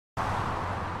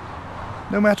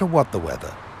No matter what the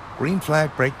weather, Green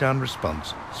Flag Breakdown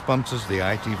Response sponsors the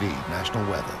ITV National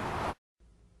Weather.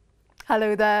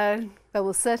 Hello there. Well,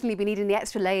 we'll certainly be needing the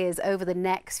extra layers over the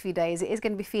next few days. It is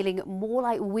going to be feeling more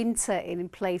like winter in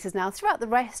places now throughout the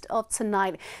rest of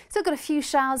tonight. Still got a few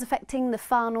showers affecting the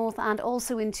far north and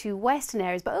also into western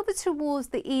areas, but over towards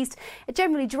the east, a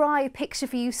generally dry picture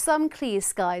for you. Some clear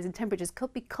skies and temperatures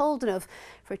could be cold enough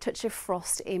for a touch of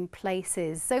frost in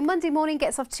places. So Monday morning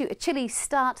gets off to a chilly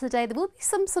start to the day. There will be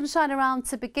some sunshine around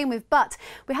to begin with, but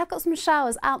we have got some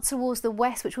showers out towards the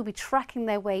west which will be tracking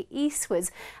their way eastwards,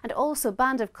 and also a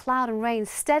band of cloud and rain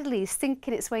steadily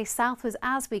sinking its way southwards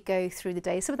as we go through the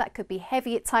day. Some of that could be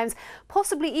heavy at times,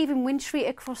 possibly even wintry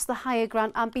across the higher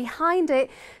ground, and behind it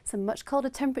some much colder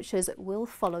temperatures will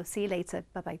follow. See you later.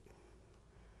 Bye bye.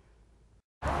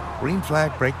 Green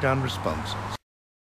Flag Breakdown Response